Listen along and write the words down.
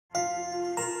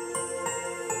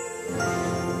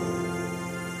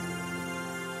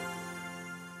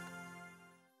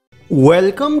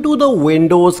Welcome to the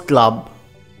Windows Club.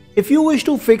 If you wish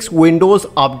to fix Windows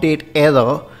Update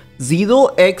error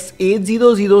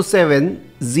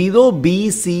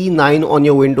 0x80070BC9 on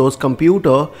your Windows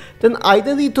computer, then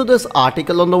either read through this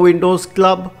article on the Windows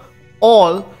Club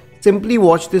or simply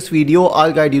watch this video.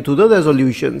 I'll guide you through the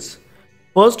resolutions.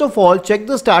 First of all, check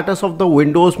the status of the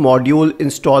Windows Module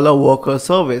Installer Worker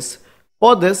service.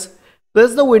 For this,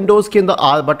 press the Windows key and the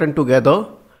R button together.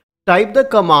 Type the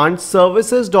command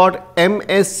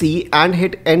services.msc and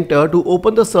hit enter to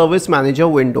open the service manager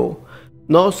window.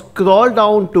 Now scroll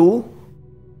down to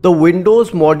the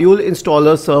Windows Module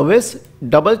Installer service.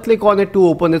 Double click on it to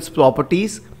open its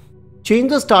properties. Change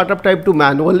the startup type to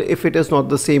manual if it is not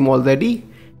the same already.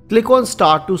 Click on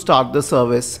start to start the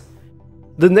service.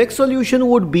 The next solution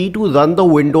would be to run the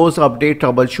Windows Update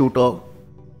Troubleshooter.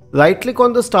 Right click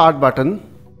on the start button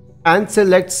and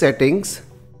select settings.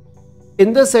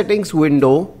 In the settings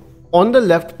window, on the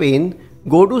left pane,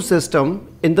 go to system.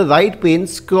 In the right pane,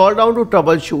 scroll down to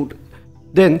troubleshoot.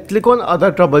 Then click on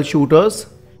other troubleshooters.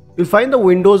 You'll find the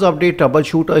Windows Update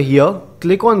Troubleshooter here.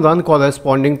 Click on run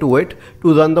corresponding to it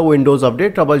to run the Windows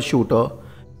Update Troubleshooter.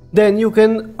 Then you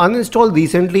can uninstall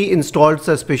recently installed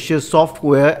suspicious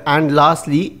software, and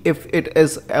lastly, if it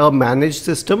is a managed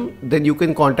system, then you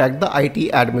can contact the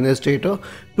IT administrator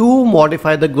to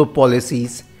modify the group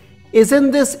policies.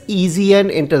 Isn't this easy and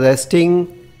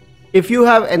interesting? If you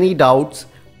have any doubts,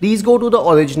 please go to the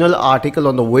original article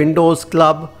on the Windows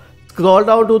Club, scroll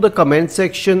down to the comment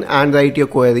section and write your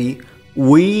query.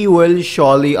 We will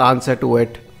surely answer to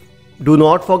it. Do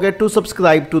not forget to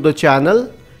subscribe to the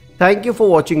channel. Thank you for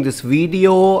watching this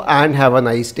video and have a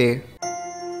nice day.